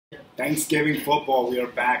Thanksgiving football, we are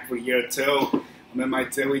back for year 2. I'm in my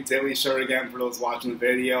Dilly shirt again for those watching the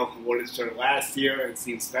video. I wore this shirt last year. It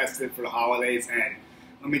seems festive for the holidays, and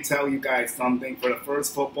let me tell you guys something. For the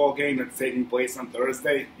first football game that's taking place on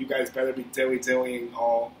Thursday, you guys better be dillying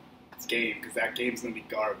all this game, because that game's going to be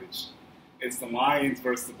garbage. It's the Lions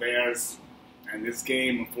versus the Bears, and this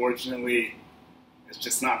game, unfortunately, is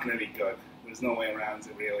just not going to be good. There's no way around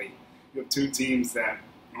it, really. You have two teams that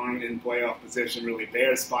aren't in playoff position, really.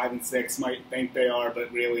 Bears 5-6 might think they are, but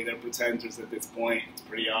really they're pretenders at this point. It's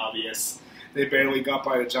pretty obvious. They barely got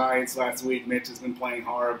by the Giants last week. Mitch has been playing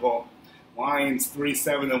horrible. Lions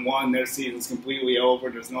 3-7-1. Their season's completely over.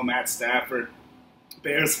 There's no Matt Stafford.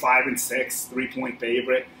 Bears 5-6, 3-point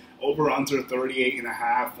favorite. Over under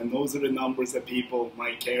 38.5, and those are the numbers that people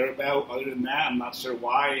might care about. Other than that, I'm not sure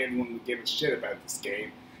why anyone would give a shit about this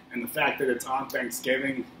game. And the fact that it's on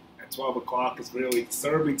Thanksgiving at 12 o'clock is really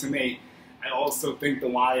disturbing to me. I also think the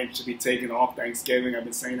Lions should be taken off Thanksgiving. I've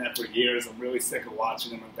been saying that for years. I'm really sick of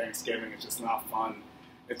watching them on Thanksgiving. It's just not fun.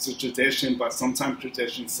 It's a tradition, but sometimes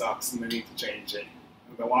tradition sucks, and they need to change it.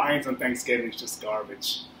 The Lions on Thanksgiving is just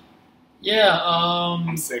garbage. Yeah,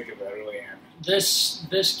 I'm sick of it. I really am.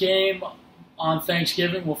 This game on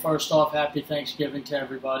Thanksgiving. Well, first off, happy Thanksgiving to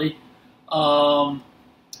everybody.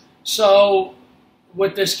 So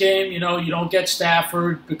with this game, you know, you don't get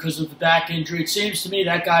Stafford because of the back injury. It seems to me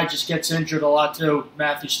that guy just gets injured a lot too.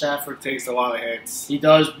 Matthew Stafford Takes a lot of hits. He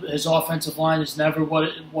does. His offensive line is never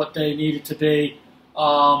what they need it to be.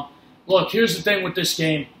 Look, here's the thing with this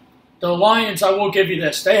game. The Lions, I will give you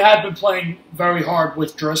this. They have been playing very hard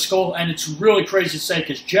with Driscoll, and it's really crazy to say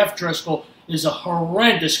because Jeff Driscoll is a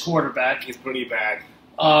horrendous quarterback. He's pretty bad.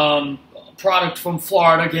 Product from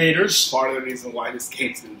Florida Gators. Part of the reason why this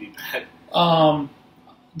game's going to be bad.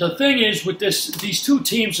 The thing is with these two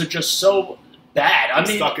teams are just so bad. I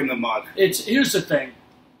mean, stuck in the mud. Here's the thing.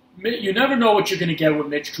 You never know what you're going to get with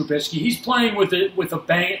Mitch Trubisky. He's playing with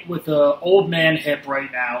a old man hip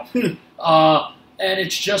right now. And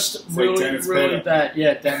it's just really bad.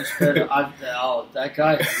 Yeah, Dennis Pitta. That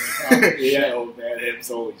guy. Yeah, old man hips.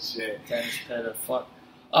 Holy shit. Dennis Pitta. Fuck.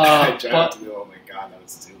 I drafted him. Oh my god, that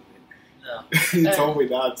was stupid. Yeah. He told me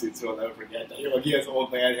not to, so I'll never forget that. He has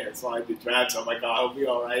old man hair, so I did draft him. I'm like, oh, he'll be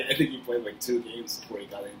alright. I think he played like 2 games before he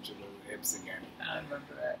got injured with the hips again. I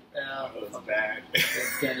remember that. It was bad.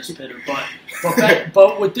 Dennis Pitta.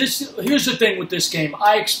 But with this, here's the thing with this game.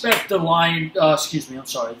 I expect the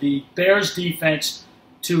the Bears defense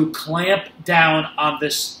to clamp down on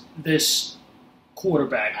this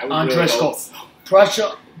quarterback, on Driscoll. So.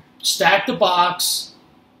 Pressure, stack the box,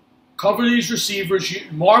 cover these receivers.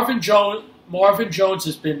 Marvin Jones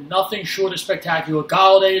has been nothing short of spectacular.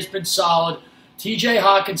 Golladay has been solid. T.J.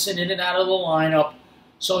 Hawkinson in and out of the lineup.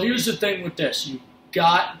 So here's the thing with this. You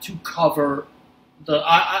got to cover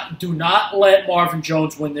do not let Marvin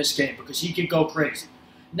Jones win this game because he could go crazy.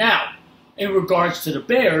 Now, in regards to the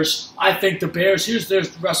Bears, I think the Bears, here's their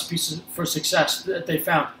recipe for success that they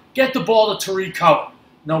found. Get the ball to Tariq Cohen,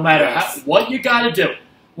 no matter what you got to do.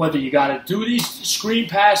 Whether you got to do these screen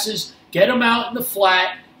passes, get him out in the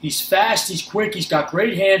flat. He's fast, he's quick, he's got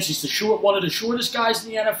great hands. He's one of the shortest guys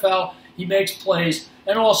in the NFL. He makes plays.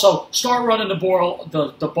 And also, start running the ball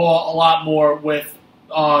a lot more with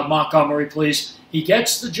Montgomery, please. He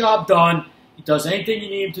gets the job done. He does anything you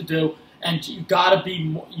need him to do. And you gotta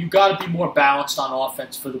be more balanced on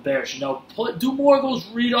offense for the Bears. You know, do more of those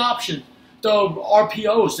read options, the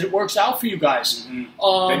RPOs. It works out for you guys. Mm-hmm.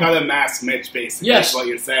 They gotta mask Mitch, basically. Yes, is what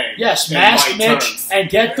you're saying. Yes, mask Mitch and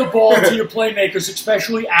get the ball to your playmakers,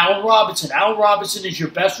 especially Allen Robinson. Allen Robinson is your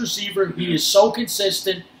best receiver. He is so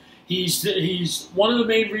consistent. He's one of the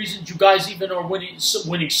main reasons you guys even are winning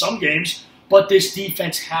some games. But this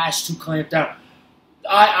defense has to clamp down.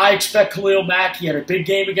 I expect Khalil Mack. He had a big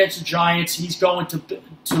game against the Giants. He's going to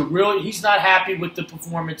really. He's not happy with the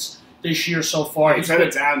performance this year so far. He's had a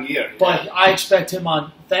down year. But I expect him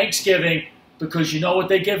on Thanksgiving because you know what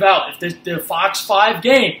they give out. If the Fox 5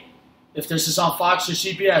 game, if this is on Fox or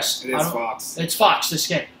CBS, it is Fox. It's Fox this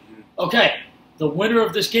game. Okay, the winner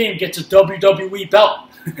of this game gets a WWE belt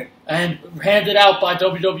and handed out by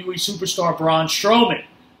WWE superstar Braun Strowman.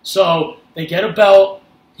 So they get a belt.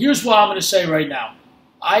 Here's what I'm going to say right now.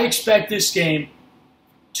 I expect this game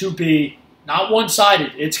to be not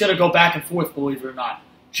one-sided. It's going to go back and forth, believe it or not.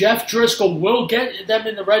 Jeff Driscoll will get them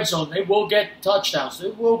in the red zone. They will get touchdowns.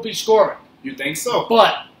 They will be scoring. You think so?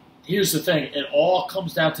 But here's the thing. It all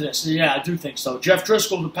comes down to this. Yeah, I do think so. Jeff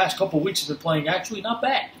Driscoll, the past couple of weeks, has been playing actually not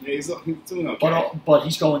bad. Yeah, he's doing okay. But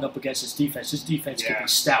he's going up against his defense. His defense could be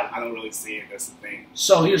stout. I don't really see it. That's the thing.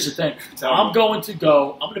 So here's the thing. I'm going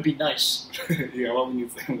to be nice. Yeah, what would you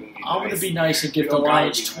say? I'm going to be nice and give the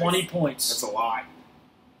Lions 20 points. That's a lot.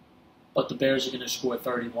 But the Bears are going to score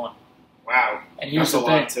 31. Wow. And here's That's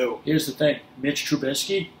the a thing. lot, too. Here's the thing. Mitch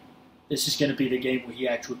Trubisky, this is going to be the game where he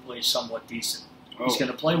actually plays somewhat decent. Oh. He's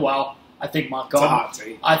going to play well. I think It's Montgomery. a hot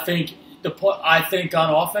take. I think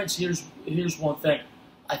on offense, here's one thing.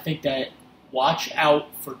 I think that watch out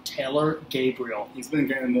for Taylor Gabriel. He's been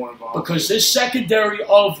getting more involved. Because this secondary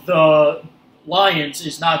of the Lions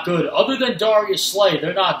is not good. Other than Darius Slay,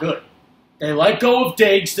 they're not good. They let go of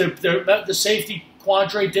Diggs. They're the safety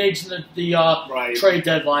Quandre Diggs in the Right. trade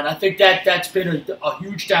deadline. I think that's been a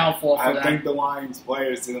huge downfall for them. I think the Lions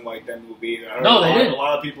players didn't like that move either. No, they didn't. A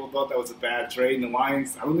lot of people thought that was a bad trade, and the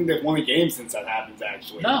Lions, I don't think they've won a game since that happened,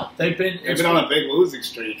 actually. No, they've been on a big losing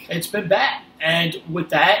streak. It's been bad. And with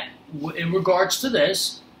that, in regards to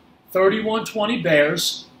this, 31-20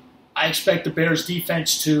 Bears, I expect the Bears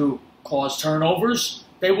defense to cause turnovers.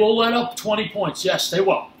 They will let up 20 points. Yes, they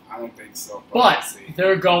will. I don't think so. But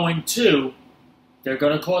they're going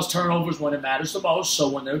to cause turnovers when it matters the most. So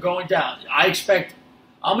when they're going down, I'm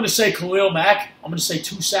going to say Khalil Mack. I'm going to say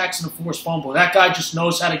 2 sacks and a forced fumble. That guy just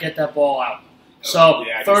knows how to get that ball out. So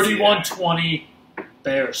yeah, 31-20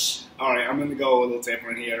 Bears. All right, I'm going to go a little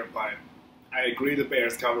different here, but I agree the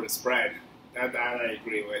Bears cover the spread. That I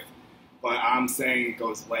agree with. But I'm saying it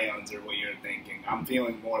goes way under what you're thinking. I'm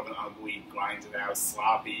feeling more of an ugly, grinded out,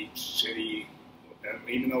 sloppy, shitty,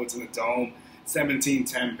 even though it's in the dome.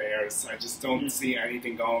 17-10 Bears. I just don't see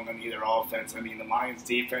anything going on either offense. I mean, the Lions'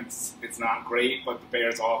 defense is not great, but the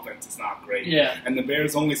Bears' offense is not great. Yeah. And the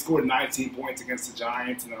Bears only scored 19 points against the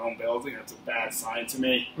Giants in their own building. That's a bad sign to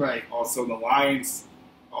me. Right. Also, the Lions'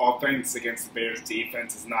 offense against the Bears'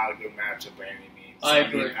 defense is not a good matchup by any means. I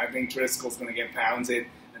agree. I think Driscoll's going to get pounded.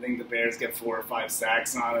 I think the Bears get 4 or 5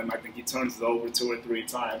 sacks on him. I think he turns it over 2 or 3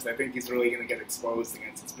 times. I think he's really going to get exposed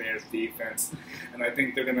against this Bears defense. And I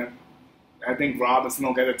think Robinson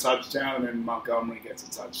will get a touchdown, and then Montgomery gets a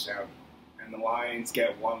touchdown. And the Lions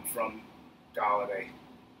get 1 from Galladay.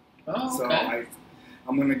 Oh, okay. So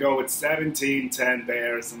I'm going to go with 17-10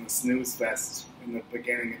 Bears in the snooze fest in the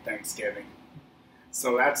beginning of Thanksgiving.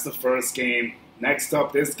 So that's the first game. Next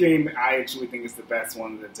up, this game I actually think is the best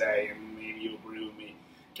one of the day, and maybe you agree with me.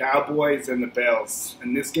 Cowboys and the Bills.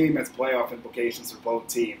 And this game has playoff implications for both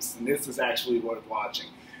teams. And this is actually worth watching.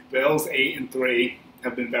 Bills 8-3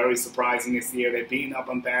 have been very surprising this year. They've beaten up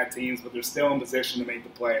on bad teams, but they're still in position to make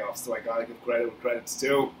the playoffs. So I gotta give credit where credit's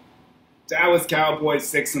due. Dallas Cowboys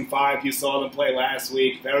 6-5. You saw them play last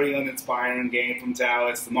week. Very uninspiring game from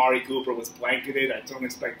Dallas. Amari Cooper was blanketed. I don't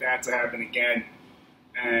expect that to happen again.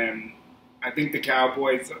 And I think the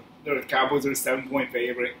Cowboys are a 7-point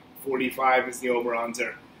favorite. 45 is the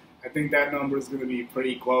over-under. I think that number is going to be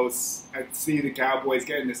pretty close. I see the Cowboys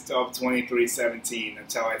getting this dub 23-17.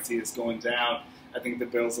 That's how I see this going down. I think the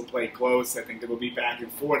Bills will play close. I think it'll be back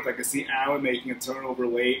and forth. I can see Allen making a turnover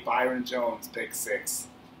late. Byron Jones, pick 6.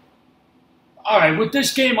 All right, with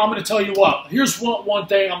this game, I'm going to tell you what. Here's one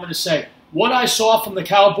thing I'm going to say. What I saw from the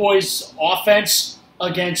Cowboys' offense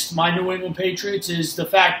against my New England Patriots is the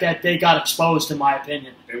fact that they got exposed, in my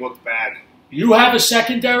opinion. They looked bad. You have a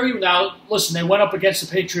secondary. Now, listen, they went up against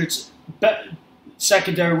the Patriots'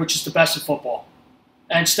 secondary, which is the best in football,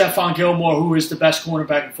 and Stephon Gilmore, who is the best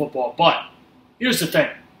cornerback in football. But here's the thing.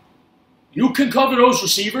 You can cover those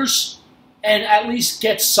receivers and at least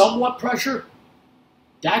get somewhat pressure.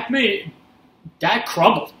 Dak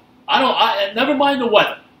crumbled. Never mind the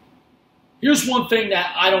weather. Here's one thing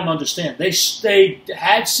that I don't understand. They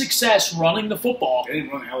had success running the football. They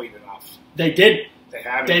didn't run Elliott enough. They did.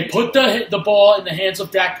 They put the ball in the hands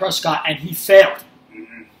of Dak Prescott, and he failed.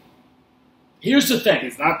 Mm-hmm. Here's the thing.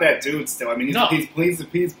 He's not that dude still. I mean,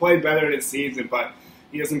 he's played better this season, but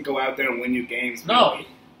he doesn't go out there and win you games. Really.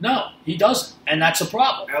 No, he doesn't, and that's a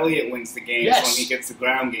problem. Elliott wins the games when he gets the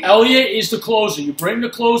ground game. Elliott is the closer. You bring the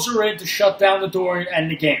closer in to shut down the door and end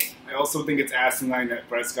the game. I also think it's asinine that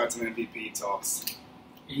Prescott's in MVP talks.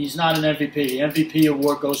 He's not an MVP. The MVP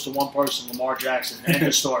award goes to one person, Lamar Jackson. End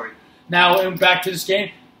of story. Now, back to this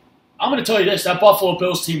game, I'm going to tell you this. That Buffalo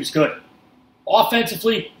Bills team is good.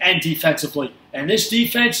 Offensively and defensively. And this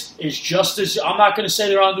defense is just as, I'm not going to say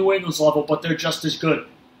they're on New England's level, but they're just as good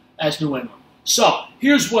as New England. So,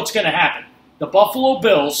 here's what's going to happen. The Buffalo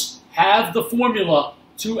Bills have the formula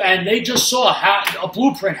and they just saw a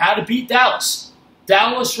blueprint how to beat Dallas.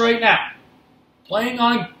 Dallas right now, playing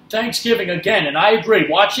on Thanksgiving again, and I agree.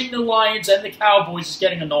 Watching the Lions and the Cowboys is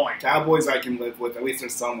getting annoying. Cowboys I can live with. At least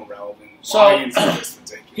there's some relevant. So, Lions are just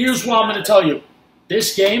ridiculous. Here's what I'm going to tell you.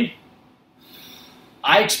 This game,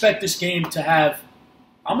 I expect this game to have,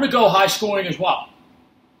 I'm going to go high scoring as well.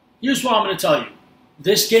 Here's what I'm going to tell you.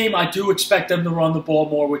 This game, I do expect them to run the ball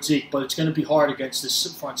more with Zeke, but it's going to be hard against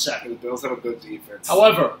this front seven. The Bills have a good defense.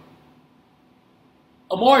 However,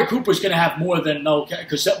 Amari Cooper's going to have more than no,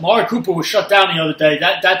 because Amari Cooper was shut down the other day.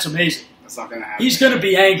 That's amazing. That's not going to happen. He's going to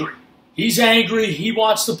be angry. He's angry. He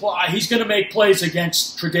wants to play. He's going to make plays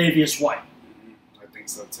against Tre'Davious White. I think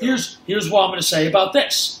so too. Here's what I'm going to say about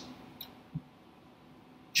this.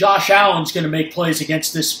 Josh Allen's going to make plays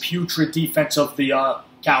against this putrid defense of the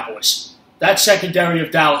Cowboys. That secondary of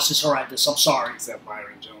Dallas is horrendous. I'm sorry. Except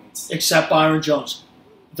Byron Jones.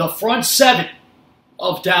 The front seven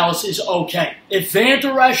of Dallas is okay. If Van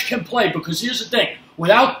Der Esch can play, because here's the thing.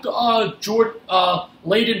 Without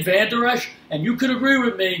Leighton Van Der Esch, and you could agree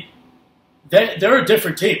with me, they're a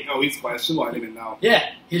different team. Oh, he's questionable. I didn't even know.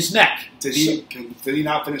 Yeah, his neck. Did he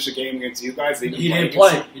not finish a game against you guys? He didn't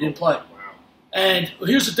play. He didn't play. And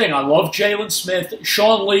here's the thing. I love Jalen Smith.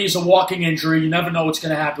 Sean Lee is a walking injury. You never know what's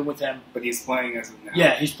going to happen with him. But he's playing as of now.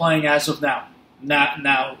 Yeah, he's playing as of now.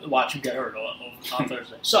 Now watch him get hurt on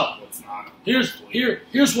Thursday. So, here's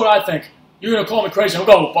what I think. You're going to call me crazy. I'm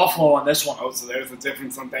going with Buffalo on this one. Oh, so there's a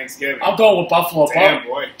difference on Thanksgiving. I'm going with Buffalo. Damn,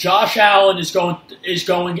 boy. Josh Allen is going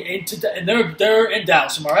into and they're in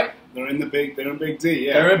Dallas, am I right? They're in Big D,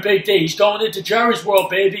 yeah. They're in Big D. He's going into Jerry's world,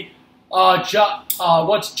 baby.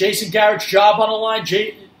 What's Jason Garrett's job on the line?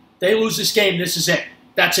 They lose this game. This is it.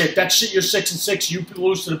 That's it. That's it. You're 6-6. You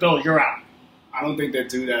lose to the Bills. You're out. I don't think they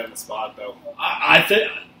do that in the spot, though. I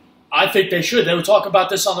think they should. They were talking about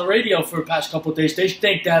this on the radio for the past couple of days. They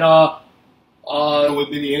think that it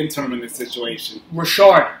would be the interim in this situation.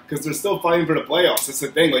 Rashard. Because they're still fighting for the playoffs. That's the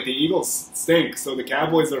thing. Like, the Eagles stink, so the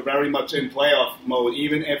Cowboys are very much in playoff mode,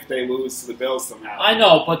 even if they lose to the Bills somehow. I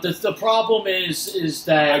know, but the problem is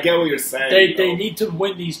that I get what you're saying. They need to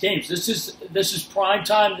win these games. This is prime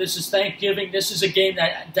time. This is Thanksgiving. This is a game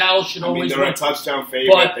that Dallas should always they're win. A touchdown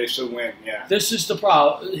favorite. But they should win, yeah. This is the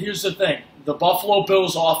problem. Here's the thing. The Buffalo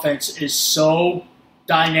Bills offense is so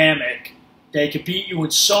dynamic. They can beat you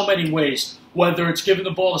in so many ways. Whether it's giving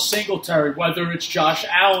the ball to Singletary, whether it's Josh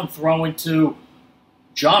Allen throwing to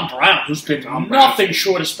John Brown, who's been nothing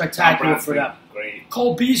short of spectacular for them. Great.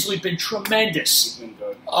 Cole Beasley been tremendous. He's been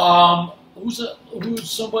good. Who's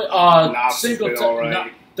somebody? Singletary.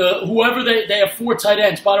 Right. Whoever they have 4 tight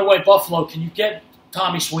ends. By the way, Buffalo, can you get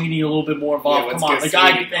Tommy Sweeney a little bit more involved? Yeah, come on, the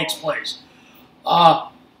guy who makes plays.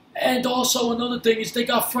 And also another thing is they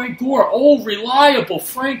got Frank Gore. Oh, reliable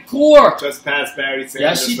Frank Gore. Just passed Barry Sanders.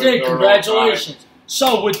 Yes, he did. Congratulations.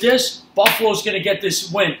 So with this, Buffalo's going to get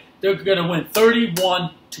this win. They're going to win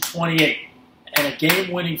 31-28. And a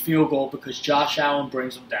game-winning field goal because Josh Allen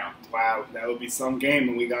brings them down. Wow, that would be some game,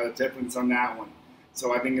 and we got a difference on that one.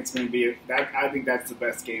 So I think it's going to be I think that's the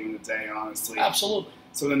best game of the day, honestly. Absolutely.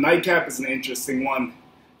 So the nightcap is an interesting one.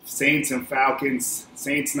 Saints and Falcons.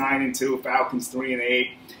 Saints 9-2, Falcons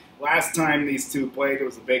 3-8. Last time these two played, there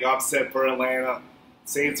was a big upset for Atlanta.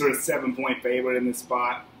 Saints are a 7-point favorite in this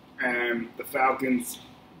spot, and the Falcons,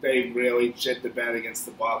 they really shit the bed against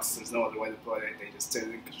the Bucs. There's no other way to put it. They just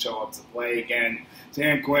didn't show up to play again.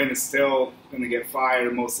 Dan Quinn is still going to get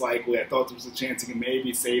fired, most likely. I thought there was a chance he could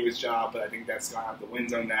maybe save his job, but I think that's gone out the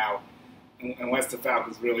window now, unless the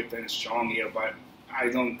Falcons really finish strong here. But I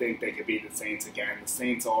don't think they could beat the Saints again. The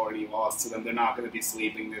Saints already lost to them. They're not going to be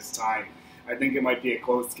sleeping this time. I think it might be a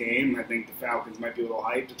close game. I think the Falcons might be a little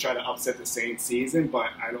hyped to try to upset the Saints season, but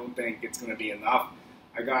I don't think it's going to be enough.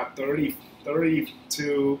 I got 30 for the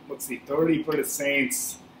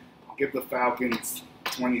Saints. I'll give the Falcons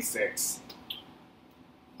 26.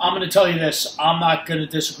 I'm going to tell you this. I'm not going to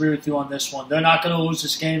disagree with you on this one. They're not going to lose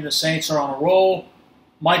this game. The Saints are on a roll.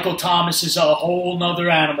 Michael Thomas is a whole nother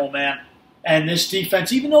animal, man. And this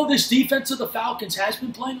defense, even though this defense of the Falcons has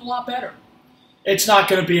been playing a lot better, it's not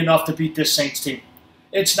going to be enough to beat this Saints team.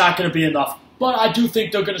 It's not going to be enough. But I do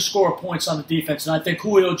think they're going to score points on the defense, and I think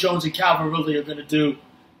Julio Jones and Calvin Ridley are going to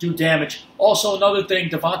do damage. Also, another thing,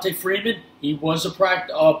 Devontae Freeman, he was a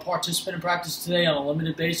participant in practice today on a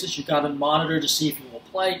limited basis. You got to monitor to see if he will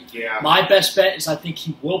play. Yeah. My best bet is I think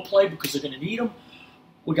he will play because they're going to need him.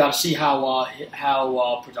 We got to see how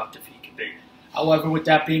productive he can be. However, with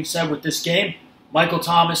that being said, with this game, Michael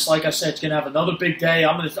Thomas, like I said, is going to have another big day.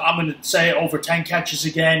 I'm going to say over 10 catches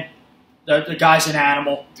again. The guy's an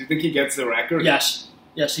animal. Do you think he gets the record? Yes.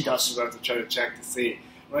 Yes, he does. I was about to try to check to see.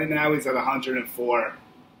 Right now he's at 104.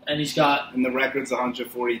 And he's got And the record's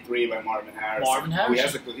 143 by Marvin Harrison. Marvin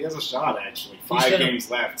Harrison. He has a shot, actually. 5 games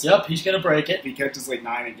left. Yep, he's going to break it. If he catches like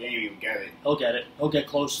 9 a game, he'll get it. He'll get it. He'll get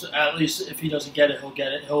close to, at least if he doesn't get it, he'll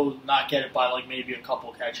get it. He'll not get it by like maybe a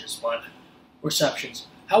couple catches, but receptions.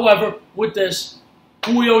 However, with this,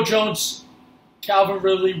 Julio Jones, Calvin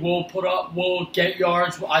Ridley will get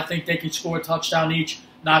yards. I think they could score a touchdown each.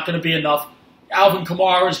 Not going to be enough. Alvin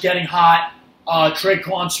Kamara is getting hot.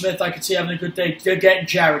 Traquan Smith, I could see having a good day. They're getting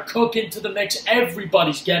Jared Cook into the mix.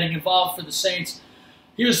 Everybody's getting involved for the Saints.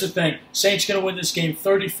 Here's the thing. Saints going to win this game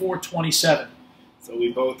 34-27. So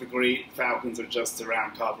we both agree Falcons are just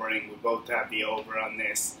around covering. We both have the over on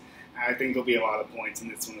this. I think there'll be a lot of points in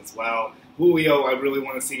this one as well. Julio, I really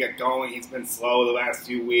want to see get going. He's been slow the last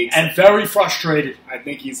few weeks. And very frustrated. I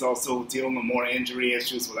think he's also dealing with more injury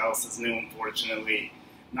issues. What else is new, unfortunately?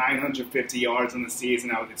 950 yards in the season.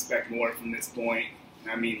 I would expect more from this point.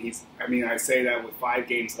 I say that with 5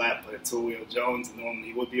 games left, but it's Julio Jones. Normally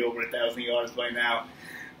he would be over 1,000 yards by now.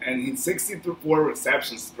 And he's 64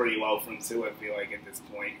 receptions is pretty low for him too, I feel like, at this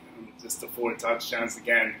point. Just the 4 touchdowns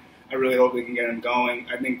again. I really hope we can get him going.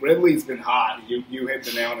 I think Ridley's been hot. You hit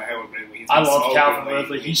the nail on the head with Ridley. I love Calvin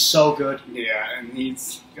Ridley. He's so good. Yeah, and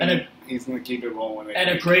he's going to keep it rolling. And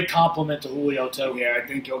a great compliment to Julio, too. Yeah, I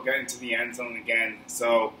think he'll get into the end zone again.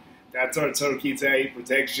 So that's our Turkey Day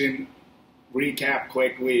prediction. Recap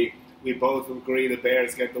quickly. We both agree the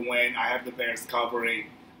Bears get the win. I have the Bears covering.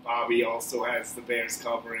 Bobby also has the Bears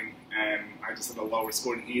covering. And I just have a lower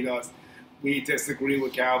score than he does. We disagree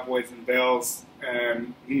with Cowboys and Bills.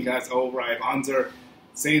 He has over. I have under.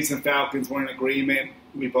 Saints and Falcons were in agreement.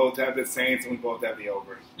 We both have the Saints and we both have the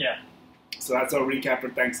over. Yeah. So that's our recap for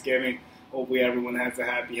Thanksgiving. Hopefully everyone has a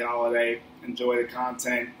happy holiday. Enjoy the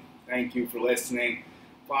content. Thank you for listening.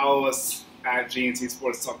 Follow us at GNT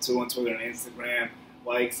Sports Talk 2 on Twitter and Instagram.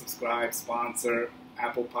 Like, subscribe, sponsor,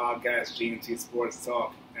 Apple Podcasts, GNT Sports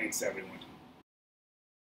Talk. Thanks, everyone.